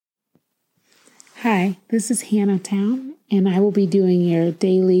Hi, this is Hannah Town, and I will be doing your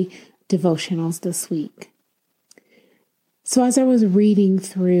daily devotionals this week. So as I was reading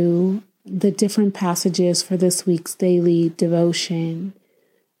through the different passages for this week's daily devotion,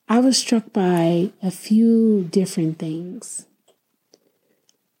 I was struck by a few different things.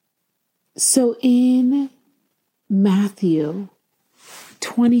 So in Matthew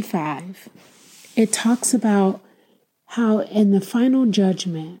 25, it talks about how in the final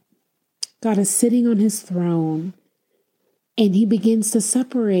judgment, God is sitting on his throne and he begins to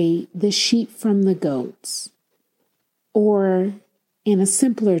separate the sheep from the goats. Or in a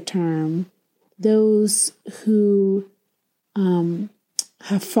simpler term, those who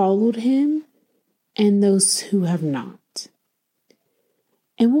have followed him and those who have not.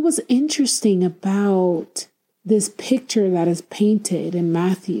 And what was interesting about this picture that is painted in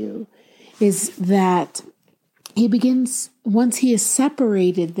Matthew is that he begins, once he has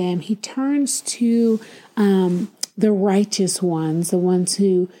separated them, he turns to the righteous ones, the ones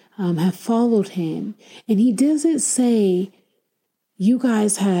who have followed him. And he doesn't say, you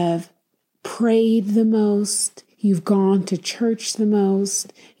guys have prayed the most, you've gone to church the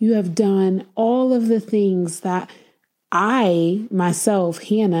most, you have done all of the things that I, myself,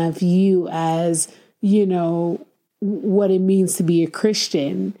 Hannah, view as, what it means to be a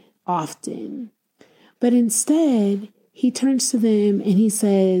Christian often. But instead, he turns to them and he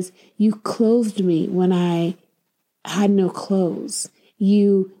says, you clothed me when I had no clothes.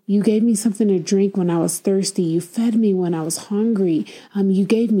 You gave me something to drink when I was thirsty. You fed me when I was hungry. You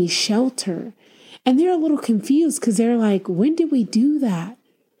gave me shelter. And they're a little confused because they're like, when did we do that?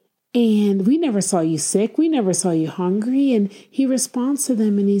 And we never saw you sick. We never saw you hungry. And he responds to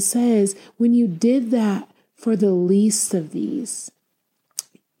them and he says, when you did that for the least of these,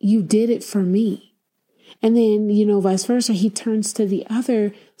 you did it for me. And then, vice versa, he turns to the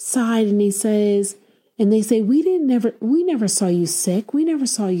other side and he says, and they say, we never saw you sick. We never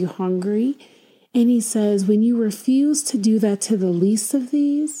saw you hungry. And he says, when you refuse to do that to the least of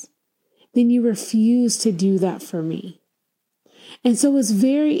these, then you refuse to do that for me. And so it's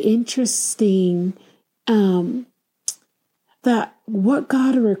very interesting that what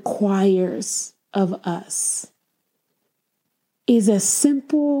God requires of us is as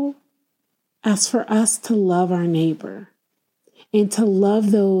simple as for us to love our neighbor and to love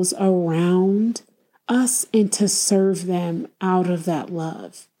those around us and to serve them out of that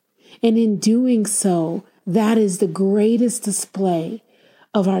love. And in doing so, that is the greatest display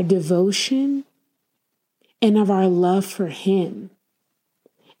of our devotion and of our love for him.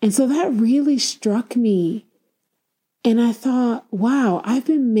 And so that really struck me. And I thought, wow, I've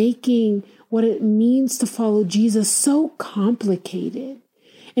been making what it means to follow Jesus so complicated.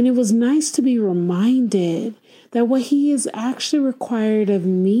 And it was nice to be reminded that what he is actually required of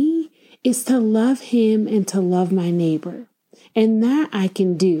me is to love him and to love my neighbor. And that I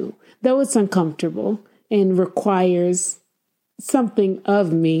can do, though it's uncomfortable and requires something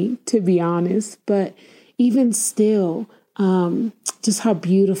of me, to be honest. But even still, just how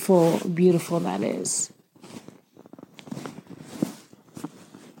beautiful that is.